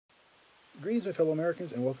Greetings, my fellow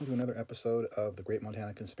Americans, and welcome to another episode of the Great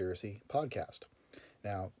Montana Conspiracy Podcast.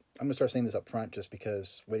 Now, I'm going to start saying this up front just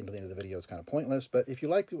because waiting till the end of the video is kind of pointless, but if you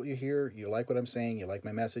like what you hear, you like what I'm saying, you like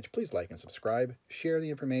my message, please like and subscribe. Share the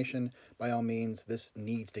information. By all means, this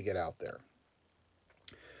needs to get out there.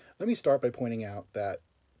 Let me start by pointing out that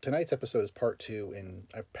tonight's episode is part two, and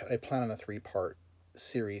I plan on a three-part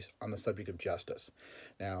series on the subject of justice.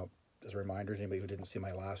 Now, as a reminder, anybody who didn't see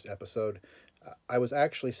my last episode, I was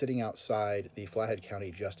actually sitting outside the Flathead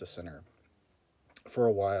County Justice Center for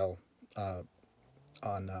a while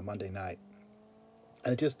on Monday night.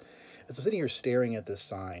 And as I'm sitting here staring at this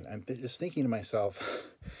sign, I'm just thinking to myself,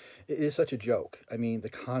 it is such a joke. I mean, the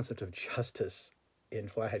concept of justice in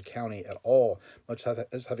Flathead County at all, much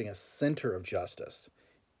as having a center of justice,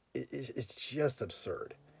 it's just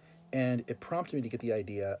absurd. And it prompted me to get the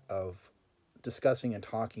idea of discussing and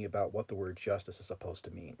talking about what the word justice is supposed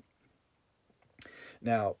to mean.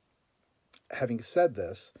 Now, having said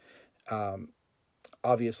this,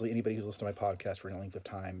 obviously anybody who's listened to my podcast for any length of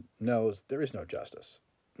time knows there is no justice.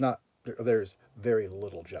 There's very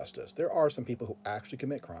little justice. There are some people who actually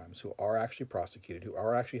commit crimes, who are actually prosecuted, who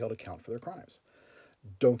are actually held account for their crimes.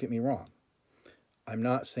 Don't get me wrong. I'm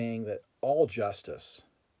not saying that all justice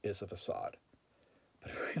is a facade,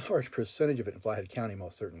 but a very large percentage of it in Flathead County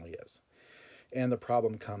most certainly is. And the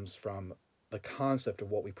problem comes from the concept of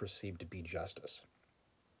what we perceive to be justice.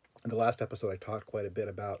 In the last episode, I talked quite a bit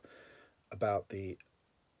about the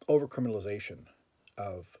overcriminalization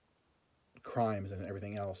of crimes and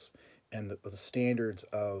everything else, and the standards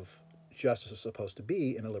of justice are supposed to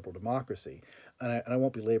be in a liberal democracy. And I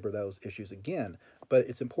won't belabor those issues again, but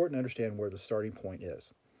it's important to understand where the starting point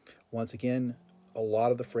is. Once again, a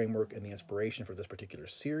lot of the framework and the inspiration for this particular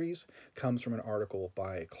series comes from an article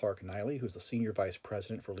by Clark Niley, who's the Senior Vice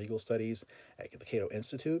President for Legal Studies at the Cato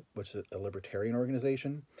Institute, which is a libertarian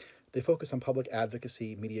organization. They focus on public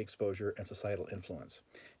advocacy, media exposure, and societal influence.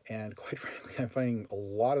 And quite frankly, I'm finding a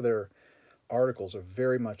lot of their articles are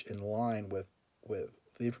very much in line with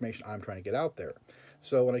the information I'm trying to get out there.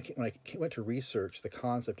 So when I went to research the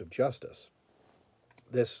concept of justice,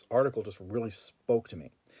 this article just really spoke to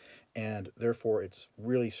me, and therefore it's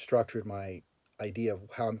really structured my idea of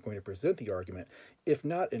how I'm going to present the argument, if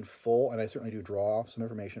not in full, and I certainly do draw some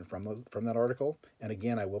information from that article, and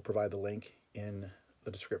again, I will provide the link in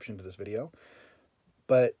the description to this video,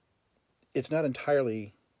 but it's not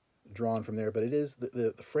entirely drawn from there, but it is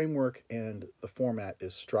the framework and the format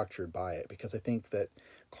is structured by it, because I think that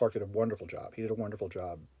Clark did a wonderful job. He did a wonderful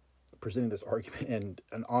job presenting this argument,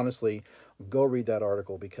 and honestly, go read that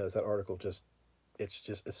article, because that article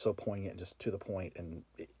it's so poignant and just to the point, and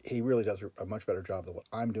he really does a much better job than what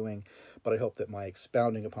I'm doing. But I hope that my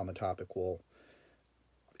expounding upon the topic will,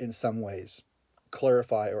 in some ways,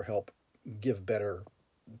 clarify or help give better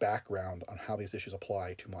background on how these issues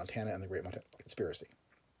apply to Montana and the Great Montana Conspiracy.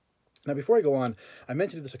 Now, before I go on, I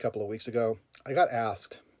mentioned this a couple of weeks ago. I got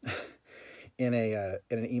asked in an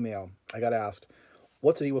email. I got asked,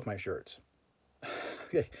 "What's the deal with my shirts?"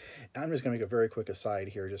 Okay, I'm just going to make a very quick aside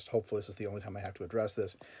here. Just hopefully this is the only time I have to address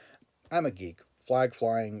this. I'm a geek, flag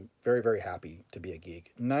flying, very, very happy to be a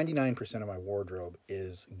geek. 99% of my wardrobe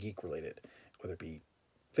is geek related, whether it be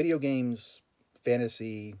video games,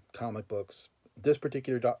 fantasy, comic books. This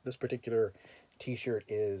particular T-shirt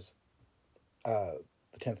is the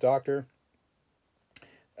 10th Doctor,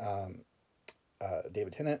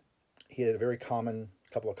 David Tennant. He had a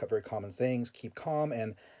couple of very common sayings: "Keep calm"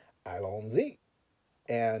 and "Allons-y."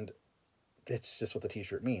 And it's just what the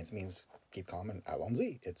T-shirt means. It means keep calm and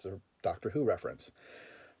Allons-y. It's a Doctor Who reference.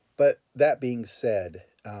 But that being said,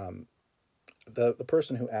 the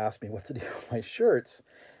person who asked me what's the deal with my shirts,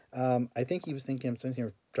 I think he was thinking I'm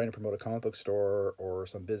trying to promote a comic book store or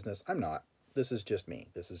some business. I'm not. This is just me.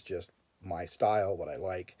 This is just my style, what I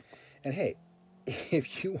like. And hey,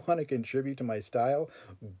 if you want to contribute to my style,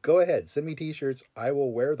 go ahead. Send me T-shirts. I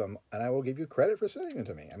will wear them, and I will give you credit for sending them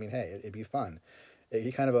to me. I mean, hey, it'd be fun. It'd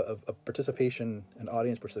be kind of a participation, an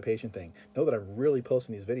audience participation thing. Know that I'm really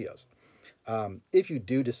posting these videos. If you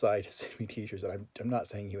do decide to send me T-shirts, and I'm not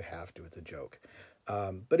saying you have to. It's a joke.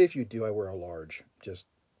 But if you do, I wear a large. Just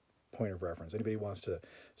point of reference. Anybody wants to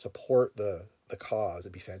support the cause,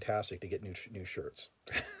 it'd be fantastic to get new shirts.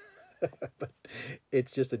 But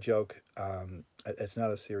it's just a joke. It's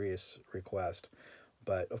not a serious request.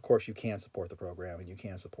 But of course, you can support the program, and you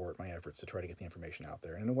can support my efforts to try to get the information out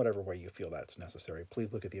there. And in whatever way you feel that's necessary,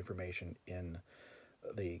 please look at the information in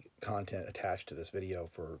the content attached to this video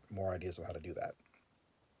for more ideas on how to do that.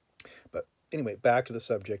 But anyway, back to the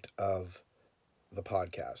subject of the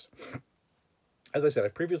podcast. As I said,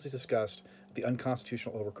 I've previously discussed the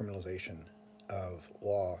unconstitutional overcriminalization of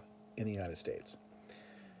law in the United States.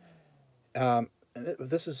 And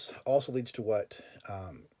this is also leads to what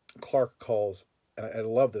Clark calls, and I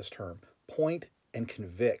love this term, point and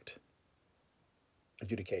convict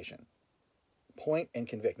adjudication. Point and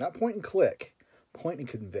convict, not point and click. Point and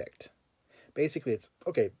convict. Basically, it's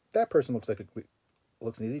okay. That person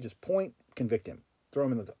looks easy. Just point, convict him, throw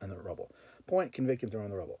him in the rubble. Point, convict him, throw him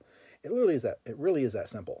in the rubble. It literally is that. It really is that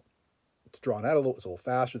simple. It's drawn out it's a little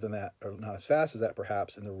faster than that, or not as fast as that,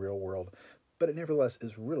 perhaps in the real world, but it nevertheless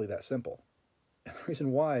is really that simple. And the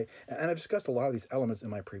reason why, and I've discussed a lot of these elements in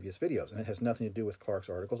my previous videos, and it has nothing to do with Clark's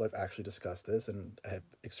articles. I've actually discussed this, and I have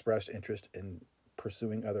expressed interest in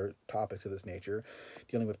pursuing other topics of this nature,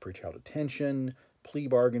 dealing with pretrial detention, plea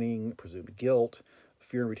bargaining, presumed guilt,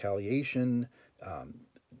 fear and retaliation,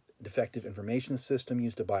 defective information system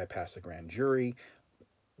used to bypass the grand jury.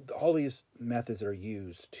 All these methods that are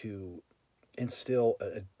used to instill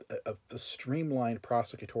a streamlined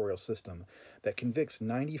prosecutorial system that convicts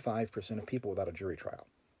 95% of people without a jury trial.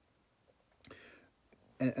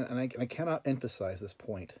 And I cannot emphasize this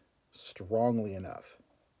point strongly enough.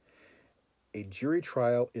 A jury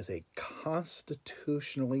trial is a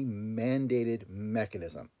constitutionally mandated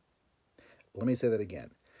mechanism. Let me say that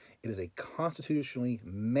again. It is a constitutionally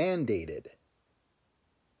mandated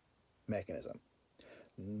mechanism.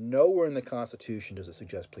 Nowhere in the Constitution does it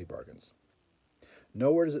suggest plea bargains.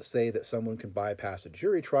 Nowhere does it say that someone can bypass a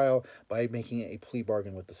jury trial by making a plea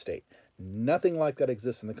bargain with the state. Nothing like that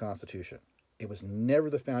exists in the Constitution. It was never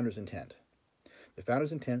the founders' intent. The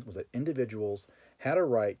founders' intent was that individuals had a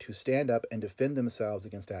right to stand up and defend themselves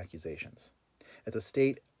against accusations. That the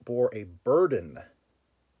state bore a burden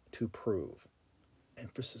to prove.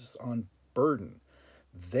 Emphasis on burden.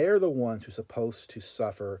 They're the ones who are supposed to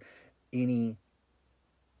suffer any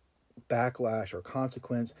backlash or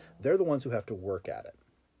consequence. They're the ones who have to work at it.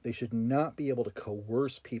 They should not be able to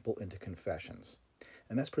coerce people into confessions.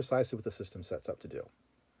 And that's precisely what the system sets up to do.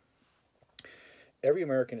 Every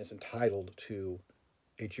American is entitled to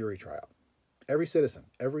a jury trial. Every citizen,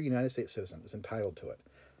 every United States citizen is entitled to it.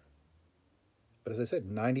 But as I said,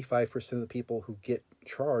 95% of the people who get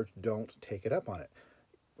charged don't take it up on it.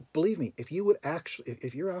 Believe me, if you're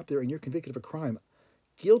out there and you're convicted of a crime,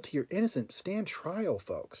 guilty or innocent, stand trial,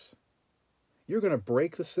 folks. You're going to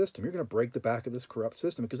break the system. You're going to break the back of this corrupt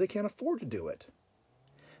system because they can't afford to do it.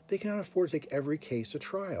 They cannot afford to take every case to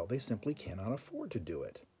trial. They simply cannot afford to do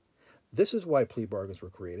it. This is why plea bargains were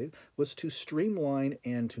created, was to streamline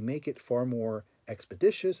and to make it far more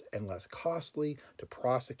expeditious and less costly to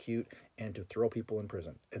prosecute and to throw people in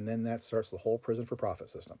prison. And then that starts the whole prison for profit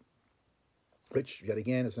system, which, yet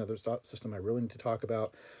again, is another system I really need to talk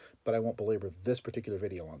about, but I won't belabor this particular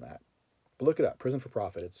video on that. But look it up, prison for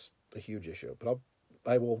profit. It's a huge issue, but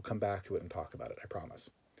I will come back to it and talk about it, I promise.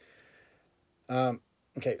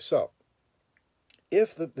 Okay, so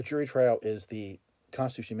if the jury trial is the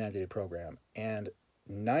constitutionally mandated program and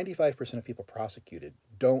 95% of people prosecuted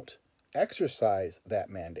don't exercise that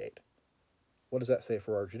mandate, what does that say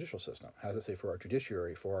for our judicial system? How does it say for our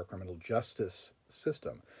judiciary, for our criminal justice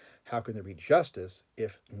system? How can there be justice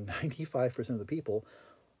if 95% of the people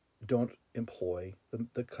don't employ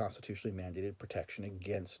the constitutionally mandated protection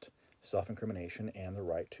against self-incrimination and the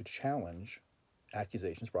right to challenge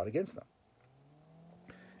accusations brought against them?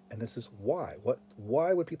 And this is why.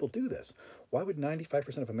 Why would people do this? Why would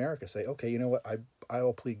 95% of America say, okay, you know what, I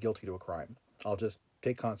will plead guilty to a crime. I'll just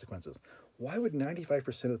take consequences. Why would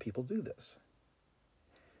 95% of the people do this?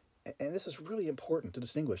 And this is really important to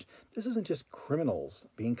distinguish. This isn't just criminals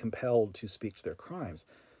being compelled to speak to their crimes.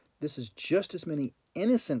 This is just as many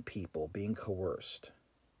innocent people being coerced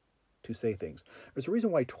to say things. There's a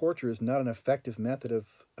reason why torture is not an effective method of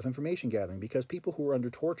information gathering, because people who are under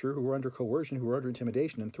torture, who are under coercion, who are under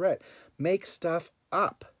intimidation and threat, make stuff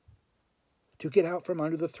up to get out from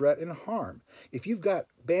under the threat and harm. If you've got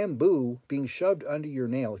bamboo being shoved under your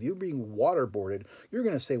nail, if you're being waterboarded, you're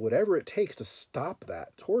going to say whatever it takes to stop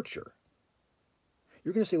that torture.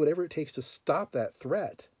 You're going to say whatever it takes to stop that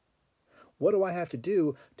threat. What do I have to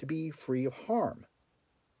do to be free of harm?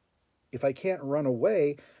 If I can't run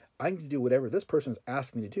away, I need to do whatever this person is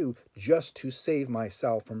asking me to do just to save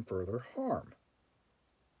myself from further harm.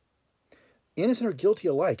 Innocent or guilty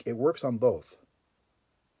alike, it works on both.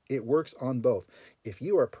 It works on both. If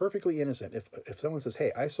you are perfectly innocent, if someone says,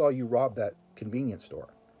 hey, I saw you rob that convenience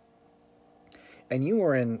store, and you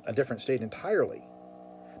are in a different state entirely,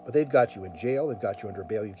 but they've got you in jail, they've got you under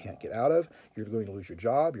bail you can't get out of, you're going to lose your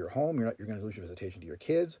job, your home, you're going to lose your visitation to your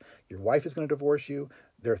kids, your wife is going to divorce you,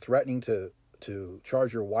 they're threatening to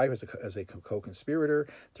charge your wife as a co-conspirator,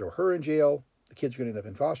 throw her in jail, the kids are going to end up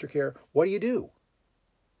in foster care. What do?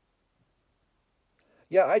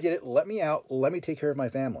 Yeah, I did it. Let me out. Let me take care of my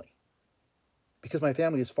family. Because my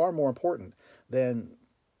family is far more important than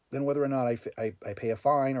whether or not I pay a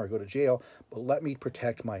fine or I go to jail. But let me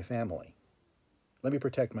protect my family. Let me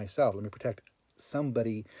protect myself. Let me protect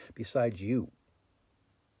somebody besides you.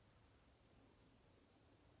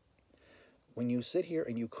 When you sit here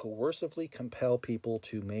and you coercively compel people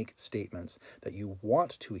to make statements that you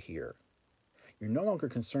want to hear, you're no longer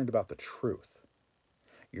concerned about the truth.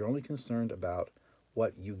 You're only concerned about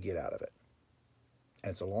what you get out of it.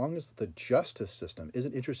 And so long as the justice system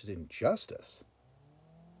isn't interested in justice,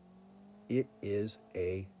 it is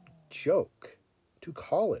a joke to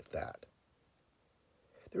call it that.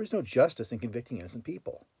 There is no justice in convicting innocent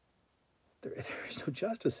people. There is no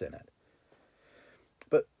justice in it.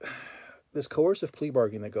 But this coercive plea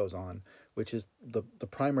bargaining that goes on, which is the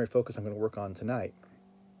primary focus I'm going to work on tonight,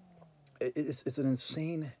 it's an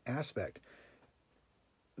insane aspect.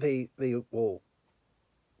 They will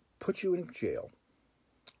put you in jail.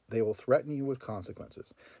 They will threaten you with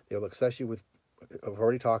consequences. They will access you with, I've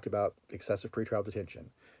already talked about excessive pretrial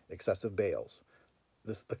detention, excessive bails,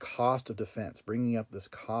 the cost of defense, bringing up this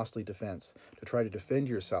costly defense to try to defend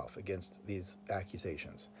yourself against these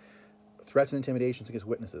accusations. Threats and intimidations against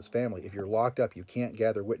witnesses, family. If you're locked up, you can't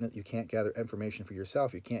gather information for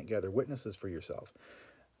yourself. You can't gather witnesses for yourself.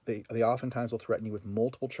 They oftentimes will threaten you with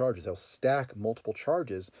multiple charges. They'll stack multiple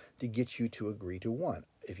charges to get you to agree to one.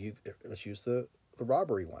 Let's use the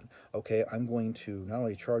robbery one. Okay, I'm going to not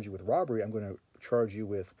only charge you with robbery, I'm going to charge you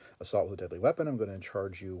with assault with a deadly weapon. I'm going to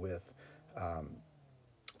charge you with,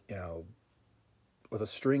 you know, with a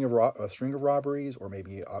string of robberies, or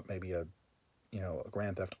maybe a a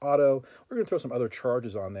grand theft auto. We're going to throw some other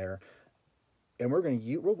charges on there, and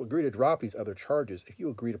we'll agree to drop these other charges if you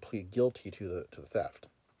agree to plead guilty to the theft,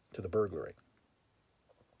 to the burglary.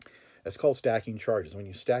 It's called stacking charges. When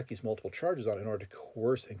you stack these multiple charges on in order to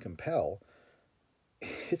coerce and compel,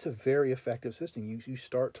 it's a very effective system. You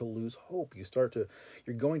start to lose hope.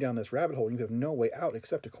 You're going down this rabbit hole and you have no way out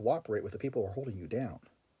except to cooperate with the people who are holding you down.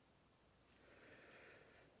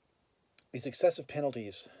 These excessive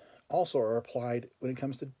penalties also are applied when it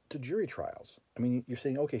comes to jury trials. I mean, you're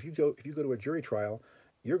saying, okay, if you go to a jury trial,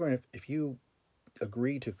 if you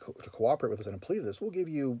agree to cooperate with us and plead to this, we'll give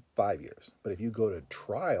you 5 years. But if you go to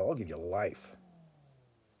trial, I'll give you life.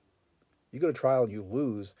 You go to trial and you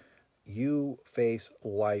lose, you face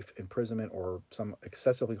life imprisonment or some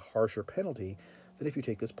excessively harsher penalty than if you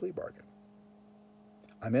take this plea bargain.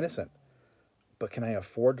 I'm innocent, but can I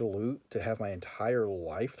afford to have my entire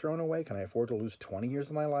life thrown away? Can I afford to lose 20 years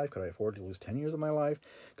of my life? Can I afford to lose 10 years of my life?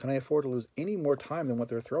 Can I afford to lose any more time than what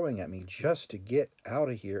they're throwing at me just to get out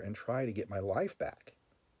of here and try to get my life back?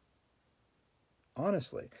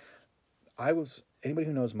 Honestly, anybody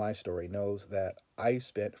who knows my story knows that I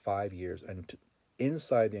spent 5 years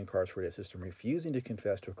inside the incarcerated system refusing to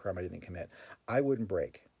confess to a crime I didn't commit. I wouldn't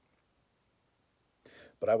break.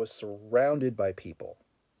 But I was surrounded by people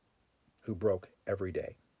who broke every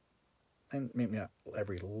day. And maybe not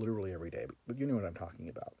literally every day, but you know what I'm talking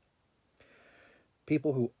about.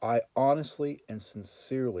 People who I honestly and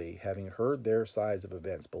sincerely, having heard their sides of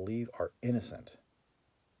events, believe are innocent,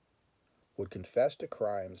 would confess to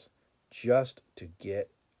crimes just to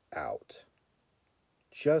get out,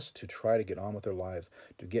 just to try to get on with their lives,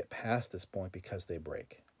 to get past this point because they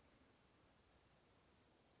break.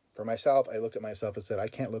 For myself, I looked at myself and said, I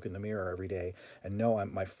can't look in the mirror every day and know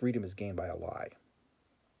my freedom is gained by a lie.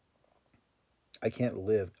 I can't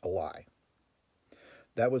live a lie.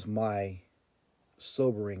 That was my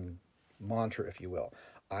sobering mantra, if you will.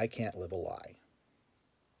 I can't live a lie.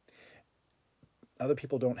 Other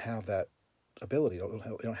people don't have that ability.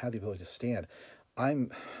 Don't have the ability to stand.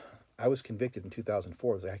 I was convicted in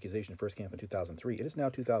 2004. The accusation first came up in 2003. It is now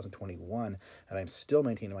 2021, and I'm still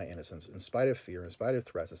maintaining my innocence in spite of fear, in spite of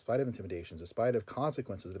threats, in spite of intimidations, in spite of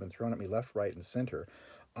consequences that have been thrown at me left, right, and center.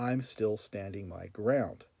 I'm still standing my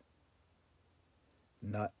ground.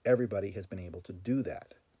 Not everybody has been able to do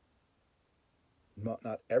that. Not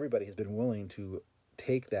everybody has been willing to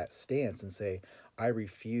take that stance and say, I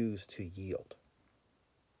refuse to yield.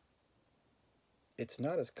 It's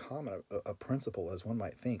not as common a principle as one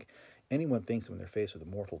might think. Anyone thinks when they're faced with a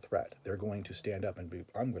mortal threat, they're going to stand up and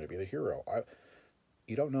I'm going to be the hero.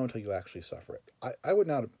 You don't know until you actually suffer it. I would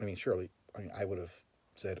not, surely, I would have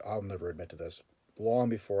said, I'll never admit to this long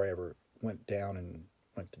before I ever went down and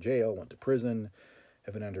went to jail, went to prison,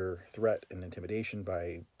 have been under threat and intimidation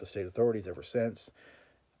by the state authorities ever since.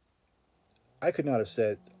 I could not have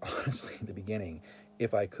said, honestly, in the beginning,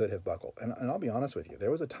 if I could have buckled. And I'll be honest with you, there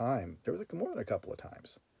was more than a couple of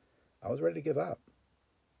times, I was ready to give up.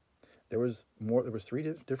 There was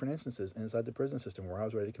three different instances inside the prison system where I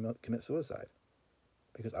was ready to commit suicide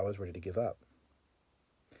because I was ready to give up.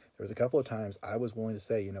 There was a couple of times I was willing to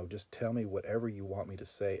say, just tell me whatever you want me to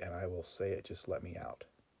say and I will say it. Just let me out.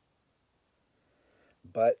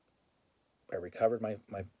 But I recovered my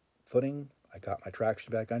footing. I got my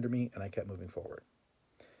traction back under me and I kept moving forward.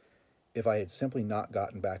 If I had simply not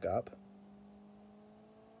gotten back up,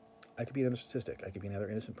 I could be another statistic. I could be another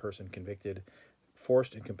innocent person convicted,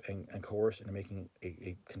 forced and coerced into making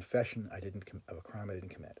a confession of a crime I didn't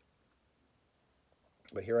commit.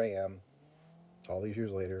 But here I am, all these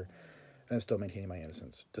years later, and I'm still maintaining my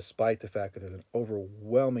innocence, despite the fact that there's an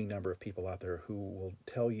overwhelming number of people out there who will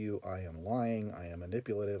tell you I am lying, I am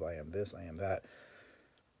manipulative, I am this, I am that.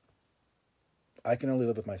 I can only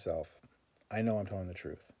live with myself. I know I'm telling the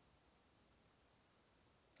truth.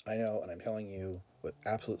 I know, and I'm telling you with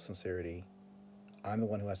absolute sincerity, I'm the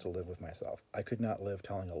one who has to live with myself. I could not live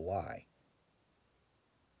telling a lie.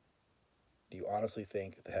 Do you honestly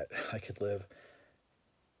think that I could live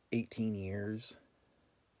 18 years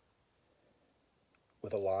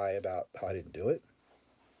with a lie about how I didn't do it?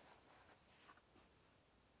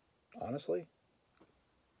 Honestly,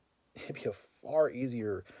 it'd be a far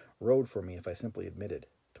easier road for me if I simply admitted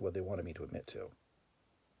to what they wanted me to admit to.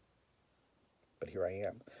 But here I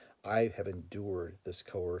am. I have endured this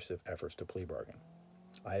coercive efforts to plea bargain.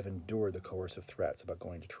 I have endured the coercive threats about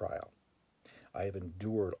going to trial. I have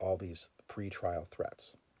endured all these pre-trial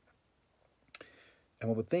threats. And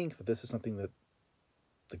one would think that this is something that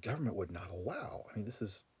the government would not allow. I mean,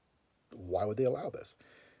 why would they allow this?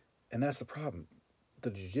 And that's the problem.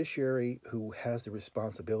 The judiciary, who has the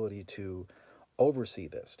responsibility to oversee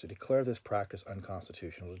this, to declare this practice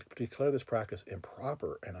unconstitutional, to declare this practice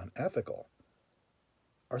improper and unethical,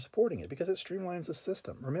 are supporting it because it streamlines the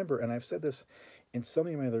system. Remember, and I've said this in so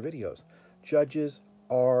many of my other videos, judges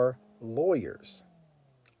are lawyers.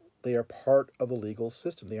 They are part of the legal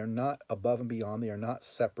system. They are not above and beyond. They are not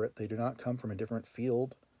separate. They do not come from a different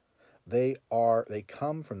field. They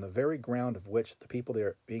come from the very ground of which the people they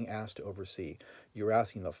are being asked to oversee. You're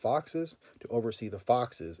asking the foxes to oversee the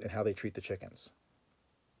foxes and how they treat the chickens.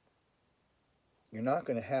 You're not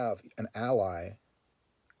going to have an ally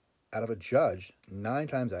out of a judge 9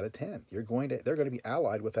 times out of 10. They're going to be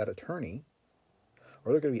allied with that attorney,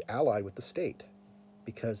 or they're going to be allied with the state,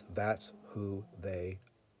 because that's who they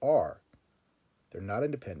are. They're not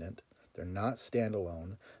independent. They're not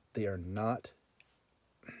standalone. They are not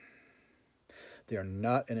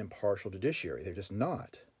an impartial judiciary. They're just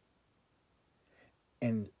not.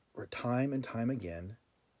 And time again,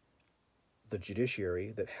 the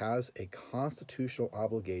judiciary that has a constitutional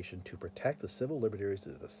obligation to protect the civil liberties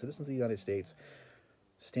of the citizens of the United States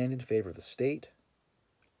stand in favor of the state,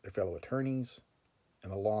 their fellow attorneys,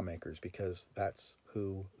 and the lawmakers, because that's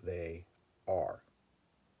who they are.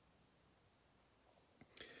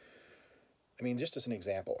 I mean, just as an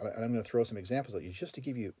example, and I'm going to throw some examples at you just to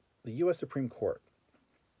give you, the U.S. Supreme Court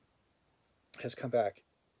has come back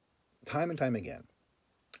time and time again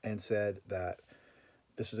and said that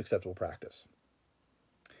this is acceptable practice.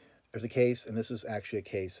 There's a case, and this is actually a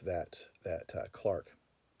case that Clark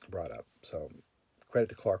brought up. So credit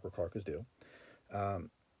to Clark where Clark is due.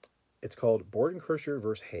 It's called Bordenkircher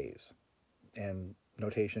versus Hayes, and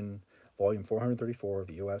notation volume 434 of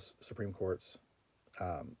the U.S. Supreme Court's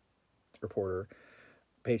reporter,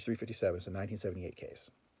 page 357. It's a 1978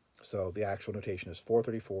 case. So the actual notation is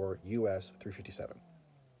 434 U.S. 357.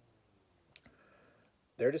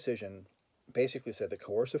 Their decision basically said that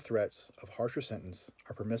coercive threats of harsher sentence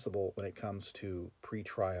are permissible when it comes to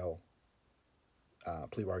pre-trial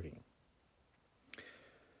plea bargaining.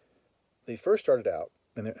 They first started out,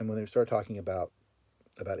 and when they started talking about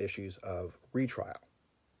issues of retrial,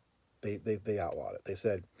 they outlawed it. They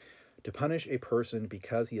said, to punish a person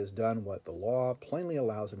because he has done what the law plainly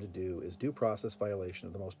allows him to do is due process violation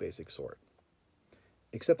of the most basic sort.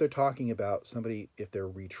 Except they're talking about somebody, if they're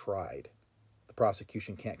retried, the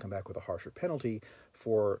prosecution can't come back with a harsher penalty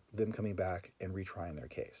for them coming back and retrying their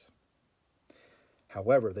case.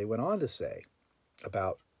 However, they went on to say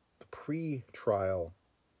about the pre-trial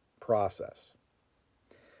process.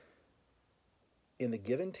 In the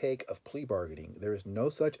give and take of plea bargaining, there is no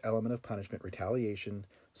such element of punishment retaliation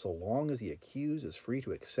so long as the accused is free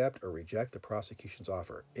to accept or reject the prosecution's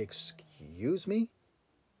offer. Excuse me?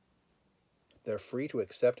 They're free to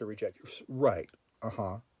accept or reject. Right.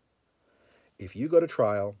 If you go to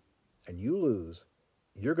trial and you lose,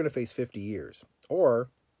 you're going to face 50 years.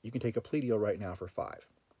 Or you can take a plea deal right now for 5.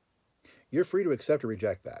 You're free to accept or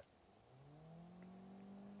reject that.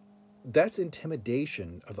 That's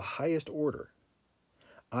intimidation of the highest order.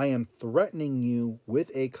 I am threatening you with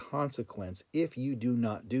a consequence if you do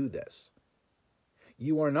not do this.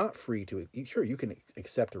 You are not free to, sure, you can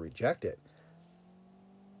accept or reject it.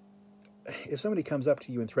 If somebody comes up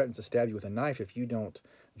to you and threatens to stab you with a knife if you don't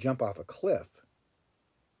jump off a cliff,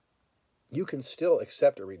 you can still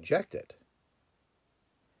accept or reject it.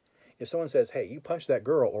 If someone says, "Hey, you punch that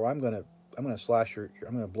girl, or I'm gonna slash I'm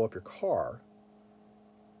gonna blow up your car,"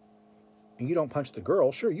 and you don't punch the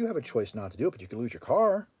girl, sure, you have a choice not to do it, but you could lose your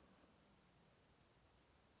car.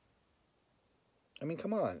 I mean,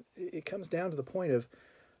 come on. It comes down to the point of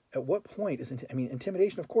at what point is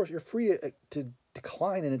intimidation? Of course, you're free to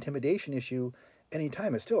decline an intimidation issue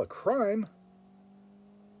anytime. It's still a crime.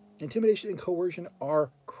 Intimidation and coercion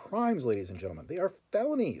are crimes, ladies and gentlemen. They are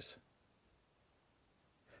felonies.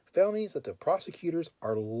 Felonies that the prosecutors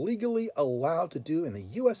are legally allowed to do, and the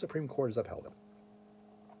U.S. Supreme Court has upheld them.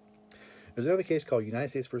 There's another case called United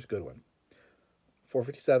States v. Goodwin,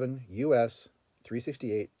 457 U.S.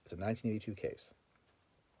 368. It's a 1982 case.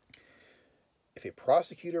 If a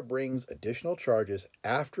prosecutor brings additional charges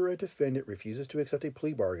after a defendant refuses to accept a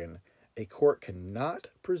plea bargain, a court cannot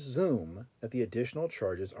presume that the additional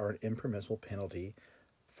charges are an impermissible penalty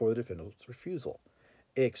for the defendant's refusal.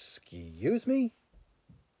 Excuse me?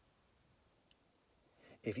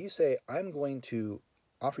 If you say, I'm going to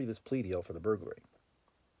offer you this plea deal for the burglary,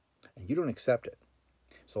 and you don't accept it,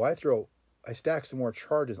 so I stack some more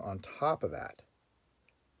charges on top of that,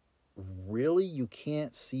 really, you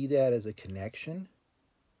can't see that as a connection?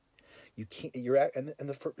 You can't.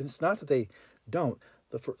 It's not that they don't.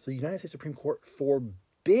 The United States Supreme Court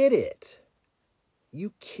forbid it.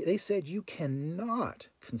 They said you cannot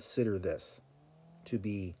consider this to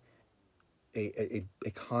be a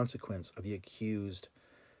consequence of the accused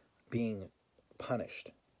being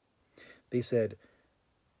punished. They said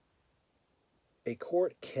a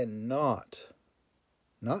court cannot,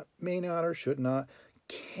 not may not or should not,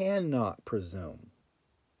 cannot presume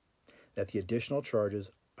that the additional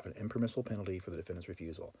charges of an impermissible penalty for the defendant's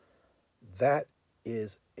refusal. That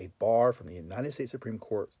is a bar from the United States Supreme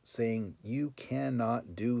Court saying you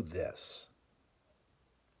cannot do this.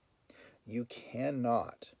 You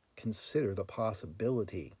cannot consider the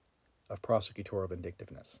possibility of prosecutorial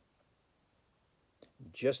vindictiveness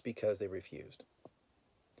just because they refused.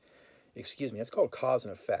 Excuse me, that's called cause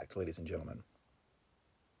and effect, ladies and gentlemen.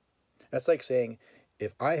 That's like saying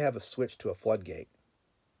if I have a switch to a floodgate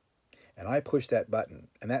and I push that button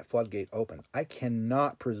and that floodgate opened, I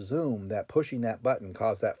cannot presume that pushing that button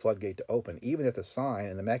caused that floodgate to open, even if the sign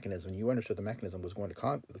and the mechanism, you understood the mechanism was going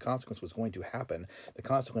to, the consequence was going to happen. The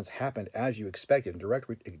consequence happened as you expected,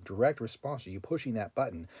 in direct response to you pushing that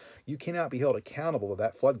button. You cannot be held accountable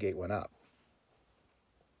that floodgate went up.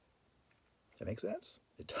 That makes sense?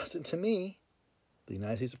 It doesn't to me. The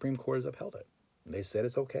United States Supreme Court has upheld it. They said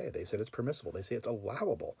it's okay. They said it's permissible. They say it's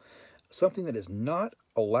allowable. Something that is not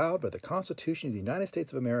allowed by the Constitution of the United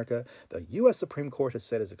States of America, the U.S. Supreme Court has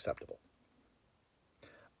said is acceptable.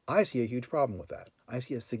 I see a huge problem with that. I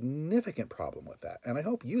see a significant problem with that. And I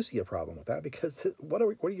hope you see a problem with that, because what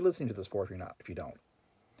are you listening to this for if you don't?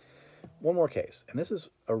 One more case, and this is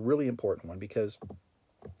a really important one because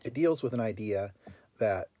it deals with an idea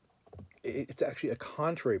that it's actually a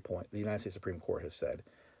contrary point the United States Supreme Court has said,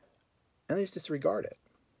 and they just disregard it.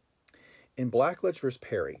 In Blackledge v.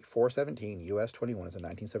 Perry, 417 U.S. 21 is a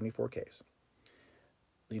 1974 case.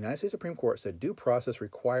 The United States Supreme Court said due process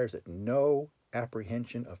requires that no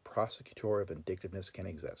apprehension of prosecutorial vindictiveness can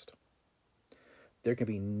exist. There can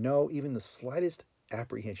be no, even the slightest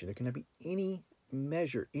apprehension, there cannot be any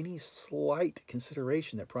measure, any slight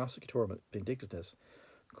consideration that prosecutorial vindictiveness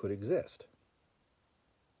could exist.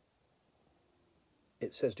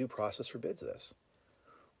 It says due process forbids this.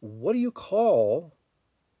 What do you call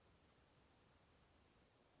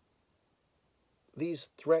these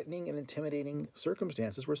threatening and intimidating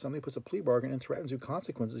circumstances where somebody puts a plea bargain and threatens you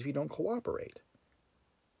consequences if you don't cooperate?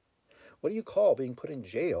 What do you call being put in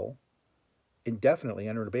jail indefinitely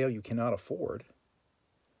under a bail you cannot afford?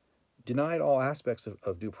 Denied all aspects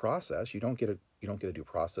of due process. You don't get a due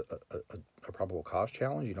process, a probable cause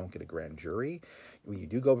challenge. You don't get a grand jury. When you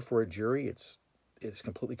do go before a jury, it's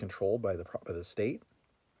completely controlled by the state.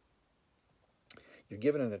 You're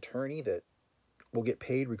given an attorney that will get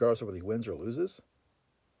paid regardless of whether he wins or loses.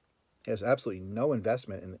 He has absolutely no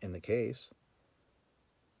investment in the case.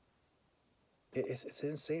 It's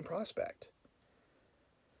an insane prospect.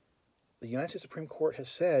 The United States Supreme Court has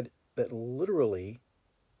said that literally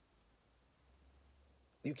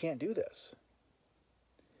you can't do this.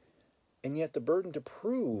 And yet the burden to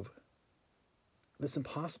prove this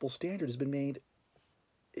impossible standard has been made.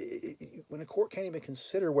 when a court can't even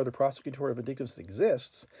consider whether prosecutorial vindictiveness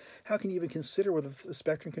exists, how can you even consider whether the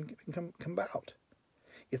spectrum can come about?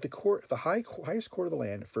 If the highest court of the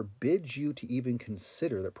land forbids you to even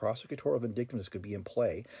consider that prosecutorial vindictiveness could be in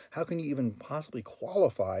play, how can you even possibly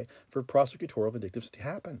qualify for prosecutorial vindictiveness to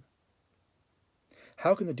happen?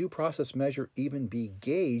 How can the due process measure even be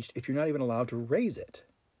gauged if you're not even allowed to raise it?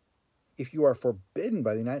 If you are forbidden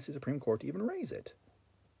by the United States Supreme Court to even raise it?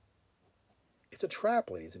 It's a trap,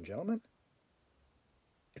 ladies and gentlemen.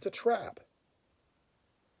 It's a trap.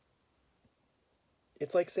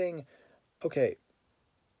 It's like saying, okay,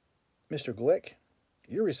 Mr. Glick,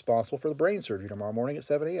 you're responsible for the brain surgery tomorrow morning at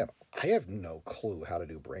 7 a.m. I have no clue how to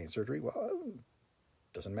do brain surgery. Well,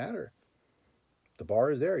 it doesn't matter. The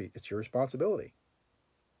bar is there. It's your responsibility.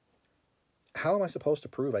 How am I supposed to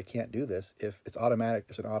prove I can't do this if it's automatic?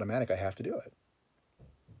 It's an automatic, I have to do it.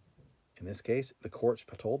 In this case, the court's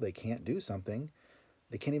told they can't do something.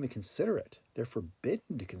 They can't even consider it. They're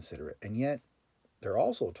forbidden to consider it. And yet, they're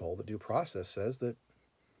also told that due process says that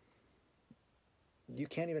you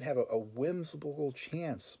can't even have a whimsical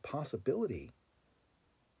chance, possibility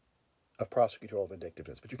of prosecutorial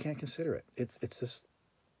vindictiveness, but you can't consider it. It's this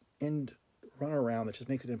end run around that just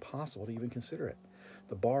makes it impossible to even consider it.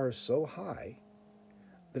 The bar is so high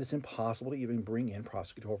that it's impossible to even bring in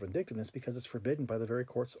prosecutorial vindictiveness because it's forbidden by the very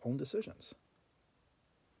court's own decisions.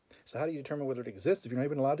 So how do you determine whether it exists if you're not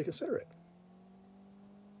even allowed to consider it?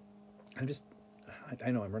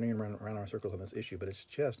 I know I'm running around our circles on this issue, but it's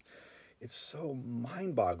so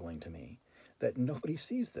mind-boggling to me that nobody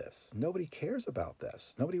sees this. Nobody cares about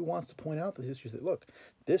this. Nobody wants to point out these issues that, look,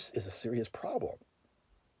 this is a serious problem.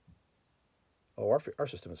 Oh, our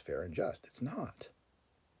system is fair and just. It's not.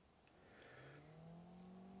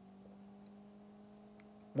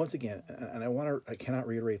 Once again, and I cannot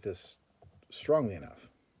reiterate this strongly enough.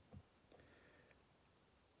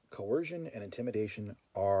 Coercion and intimidation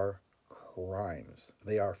are crimes.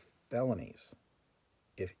 They are felonies.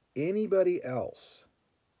 If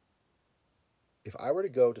I were to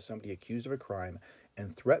go to somebody accused of a crime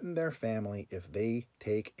and threaten their family if they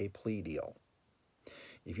take a plea deal,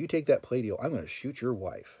 if you take that plea deal, I'm going to shoot your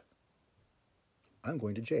wife. I'm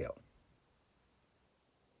going to jail.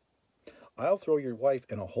 I'll throw your wife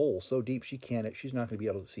in a hole so deep she's not going to be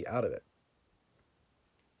able to see out of it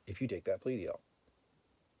if you take that plea deal.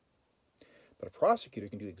 But a prosecutor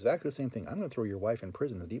can do exactly the same thing. I'm going to throw your wife in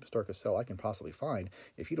prison, the deepest, darkest cell I can possibly find,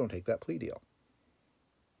 if you don't take that plea deal.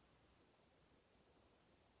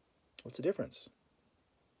 What's the difference?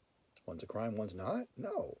 One's a crime, one's not?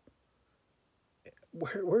 No.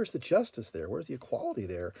 Where's the justice there? Where's the equality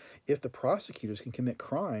there if the prosecutors can commit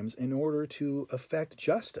crimes in order to effect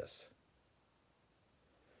justice?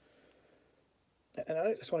 And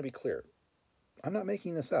I just want to be clear. I'm not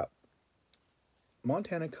making this up.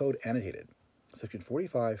 Montana Code Annotated, Section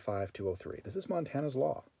 45.5203. This is Montana's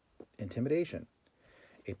law. Intimidation.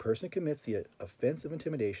 A person commits the offense of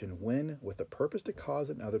intimidation when, with the purpose to cause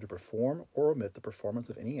another to perform or omit the performance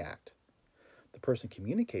of any act, the person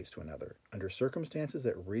communicates to another under circumstances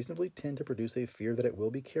that reasonably tend to produce a fear that it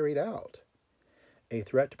will be carried out, a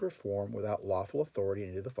threat to perform without lawful authority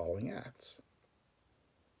any of the following acts: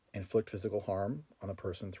 inflict physical harm on the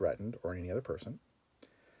person threatened or any other person,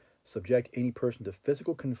 subject any person to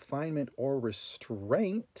physical confinement or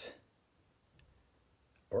restraint,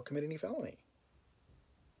 or commit any felony.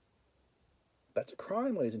 That's a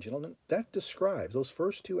crime, ladies and gentlemen. That describes those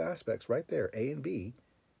first two aspects right there, A and B,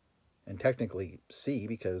 and technically C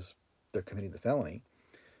because they're committing the felony,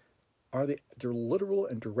 are the literal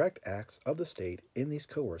and direct acts of the state in these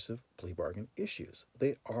coercive plea bargain issues.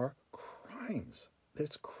 They are crimes.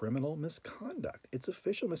 It's criminal misconduct. It's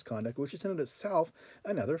official misconduct, which is in itself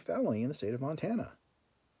another felony in the state of Montana.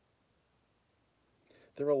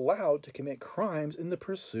 They're allowed to commit crimes in the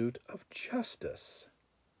pursuit of justice.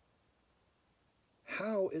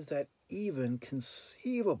 How is that even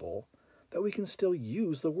conceivable that we can still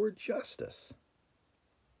use the word justice?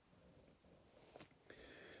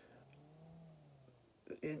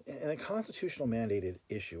 In a constitutional mandated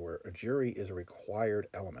issue where a jury is a required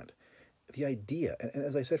element, the idea, and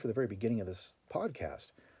as I said from the very beginning of this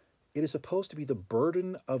podcast, it is supposed to be the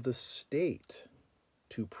burden of the state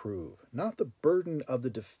to prove, not the burden of the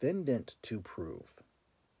defendant to prove.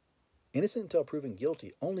 Innocent until proven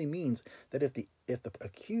guilty only means that if the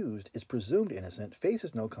accused is presumed innocent,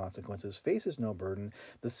 faces no consequences, faces no burden,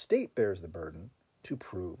 the state bears the burden to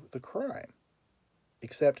prove the crime.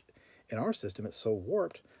 Except in our system, it's so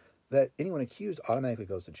warped that anyone accused automatically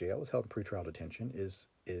goes to jail, is held in pretrial detention, is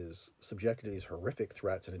subjected to these horrific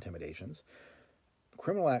threats and intimidations.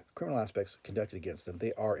 Criminal aspects conducted against them,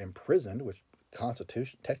 they are imprisoned, which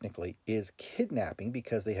Constitution technically is kidnapping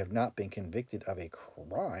because they have not been convicted of a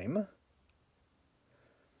crime,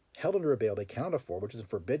 held under a bail they cannot afford, which is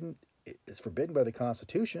forbidden by the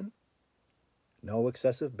Constitution. No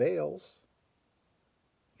excessive bails.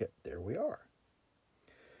 Yet there we are.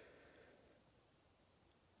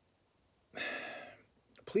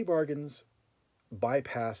 Plea bargains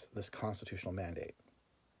bypass this constitutional mandate.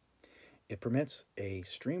 It permits a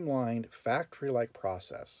streamlined, factory-like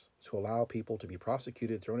process to allow people to be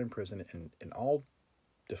prosecuted, thrown in prison, in all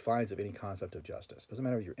defiance of any concept of justice. Doesn't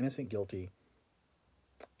matter if you're innocent, guilty.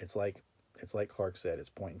 It's like Clark said, it's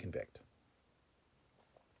point and convict.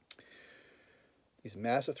 These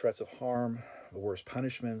massive threats of harm, the worst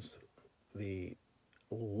punishments, the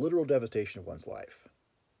literal devastation of one's life.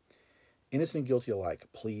 Innocent and guilty alike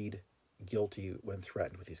plead guilty when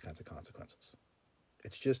threatened with these kinds of consequences.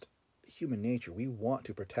 It's just human nature. We want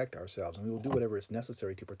to protect ourselves, and we will do whatever is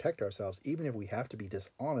necessary to protect ourselves, even if we have to be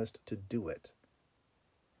dishonest to do it.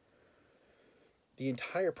 The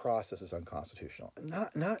entire process is unconstitutional.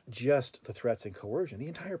 Not just the threats and coercion, the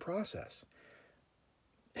entire process.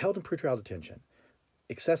 Held in pretrial detention,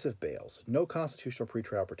 excessive bails, no constitutional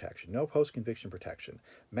pretrial protection, no post-conviction protection,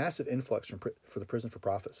 massive influx for the prison for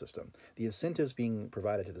profit system, the incentives being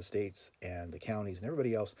provided to the states and the counties and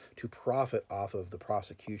everybody else to profit off of the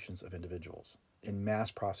prosecutions of individuals in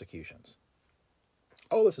mass prosecutions.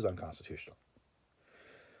 All this is unconstitutional.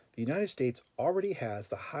 The United States already has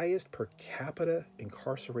the highest per capita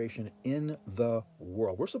incarceration in the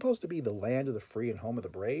world. We're supposed to be the land of the free and home of the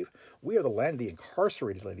brave. We are the land of the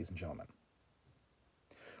incarcerated, ladies and gentlemen.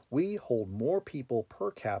 We hold more people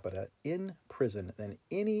per capita in prison than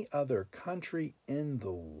any other country in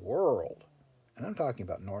the world. And I'm talking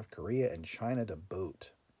about North Korea and China to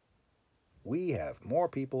boot. We have more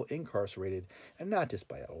people incarcerated, and not just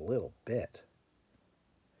by a little bit.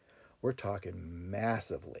 We're talking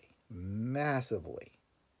massively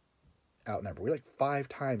outnumbered. We're like 5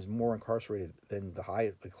 times more incarcerated than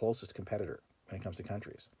the closest competitor when it comes to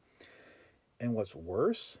countries. And what's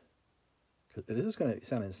worse, this is going to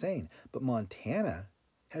sound insane, but Montana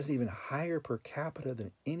has an even higher per capita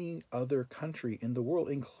than any other country in the world,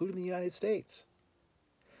 including the United States.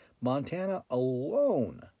 Montana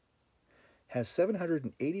alone has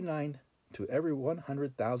 789 to every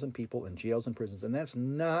 100,000 people in jails and prisons, and that's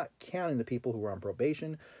not counting the people who are on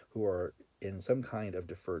probation, who are in some kind of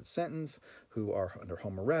deferred sentence, who are under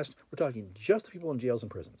home arrest. We're talking just the people in jails and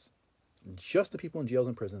prisons. Just the people in jails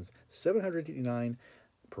and prisons, 789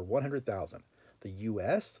 per 100,000. The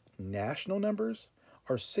U.S. national numbers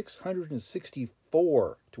are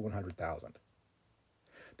 664 to 100,000.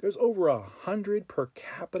 There's over 100 per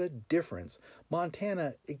capita difference.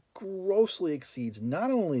 Montana, it grossly exceeds not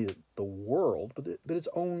only the world, but its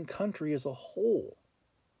own country as a whole.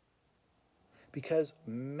 Because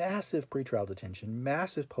massive pretrial detention,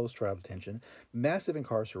 massive post-trial detention, massive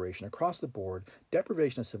incarceration across the board,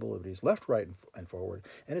 deprivation of civil liberties, left, right, and forward,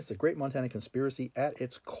 and it's the Great Montana Conspiracy at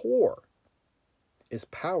its core, is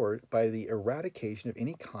powered by the eradication of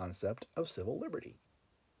any concept of civil liberty.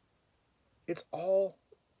 It's all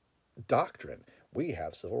doctrine. We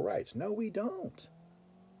have civil rights. No, we don't.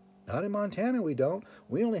 Not in Montana, we don't.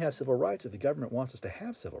 We only have civil rights if the government wants us to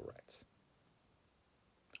have civil rights.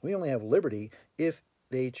 We only have liberty if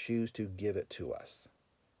they choose to give it to us.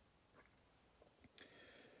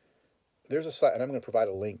 There's a site, and I'm going to provide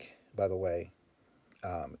a link, by the way,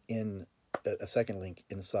 in a second link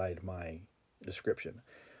inside my description.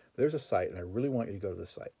 There's a site, and I really want you to go to this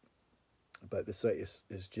site. But this site is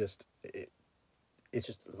just, it's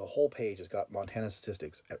just, the whole page has got Montana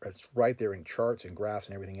statistics. It's right there in charts and graphs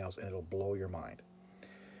and everything else, and it'll blow your mind.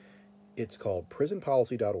 It's called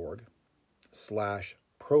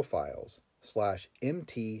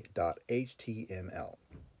prisonpolicy.org/profiles/mt.html. I'll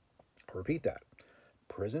repeat that.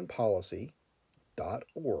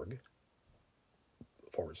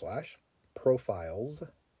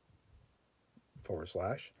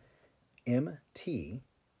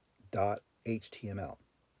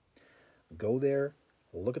 Go there,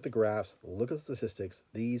 look at the graphs, look at the statistics.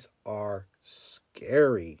 These are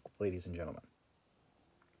scary, ladies and gentlemen.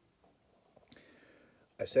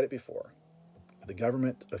 I said it before. The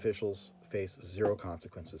government officials face zero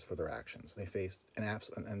consequences for their actions. They face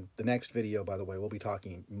and the next video, by the way, we'll be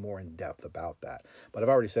talking more in depth about that. But I've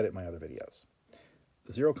already said it in my other videos.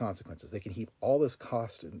 Zero consequences. They can heap all this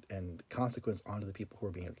cost and consequence onto the people who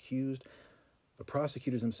are being accused. The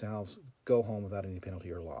prosecutors themselves go home without any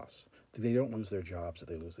penalty or loss. They don't lose their jobs if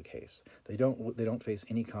they lose the case. They don't face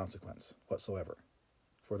any consequence whatsoever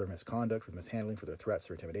for their misconduct, for mishandling, for their threats,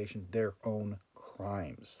 their intimidation, their own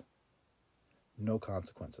crimes. No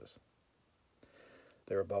consequences.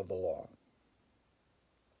 They're above the law.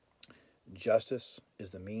 Justice is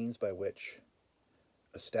the means by which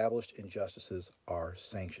established injustices are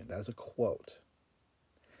sanctioned. That is a quote.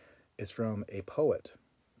 It's from a poet,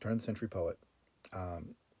 turn of the century poet,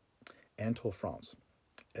 Anatole France.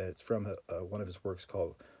 It's from one of his works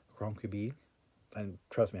called Cronquibie. And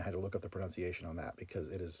trust me, I had to look up the pronunciation on that because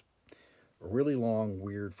it is a really long,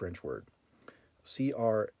 weird French word.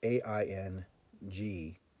 Craingquebille.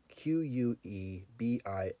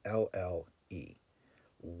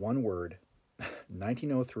 One word,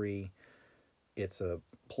 1903. It's a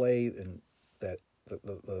play that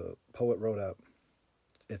the poet wrote up.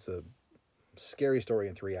 It's a scary story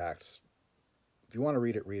in 3 acts. If you want to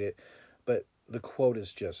read it, read it. But the quote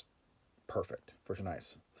is just perfect for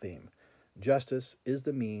tonight's theme. Justice is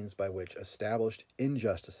the means by which established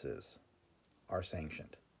injustices are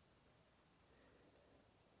sanctioned.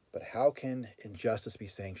 But how can injustice be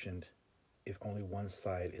sanctioned if only one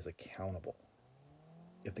side is accountable?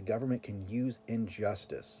 If the government can use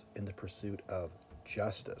injustice in the pursuit of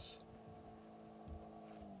justice,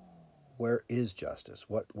 where is justice?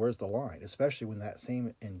 Where's the line? Especially when that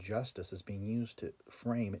same injustice is being used to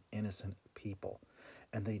frame innocent people,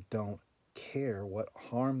 and they don't care what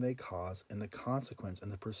harm they cause in the consequence in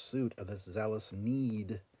the pursuit of this zealous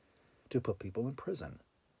need to put people in prison.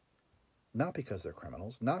 Not because they're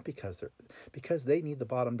criminals, not because they need the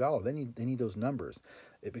bottom dollar. They need those numbers.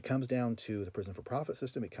 It comes down to the prison for profit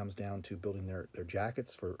system. It comes down to building their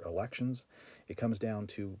jackets for elections. It comes down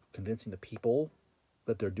to convincing the people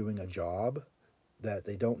that they're doing a job that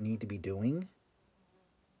they don't need to be doing.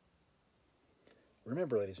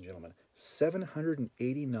 Remember, ladies and gentlemen,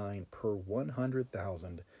 789 per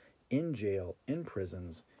 100,000 in jail, in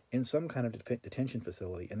prisons, in some kind of detention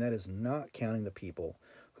facility, and that is not counting the people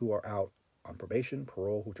who are out on probation,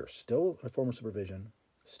 parole, which are still a form of supervision,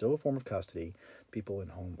 still a form of custody, people in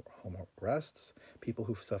home arrests, people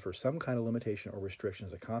who suffer some kind of limitation or restriction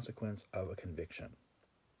as a consequence of a conviction.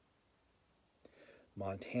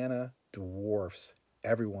 Montana dwarfs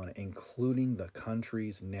everyone, including the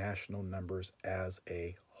country's national numbers as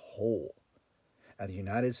a whole. And the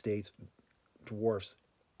United States dwarfs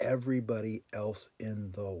everybody else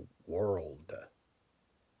in the world.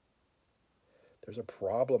 There's a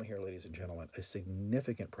problem here, ladies and gentlemen, a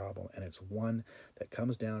significant problem, and it's one that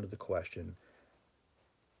comes down to the question,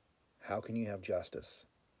 how can you have justice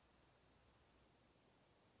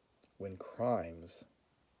when crimes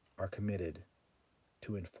are committed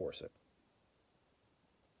to enforce it?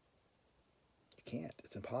 You can't.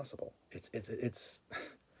 It's impossible. It's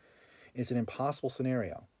an impossible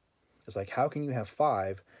scenario. It's like, how can you have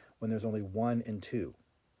 5 when there's only 1 and 2?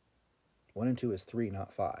 1 and 2 is 3,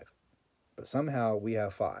 not 5. But somehow we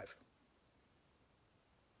have 5.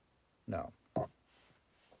 No.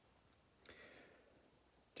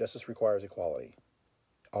 Justice requires equality.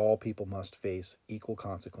 All people must face equal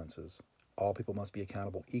consequences. All people must be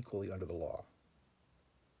accountable equally under the law.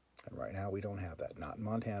 And right now we don't have that. Not in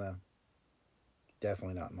Montana.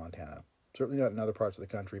 Definitely not in Montana. Certainly not in other parts of the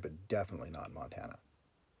country, but definitely not in Montana.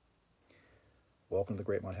 Welcome to the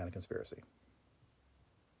Great Montana Conspiracy.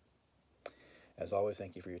 As always,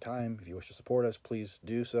 thank you for your time. If you wish to support us, please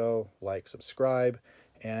do so. Like, subscribe,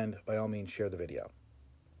 and by all means, share the video.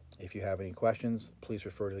 If you have any questions, please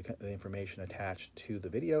refer to the information attached to the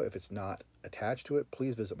video. If it's not attached to it,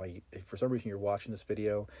 please visit if for some reason you're watching this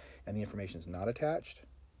video and the information is not attached,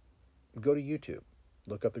 go to YouTube.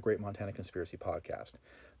 Look up the Great Montana Conspiracy Podcast.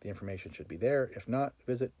 The information should be there. If not,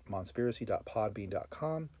 visit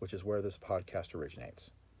monspiracy.podbean.com, which is where this podcast originates.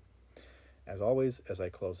 As always, as I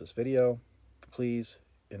close this video, please,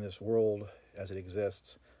 in this world as it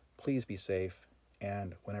exists, please be safe,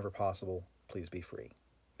 and whenever possible, please be free.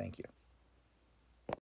 Thank you.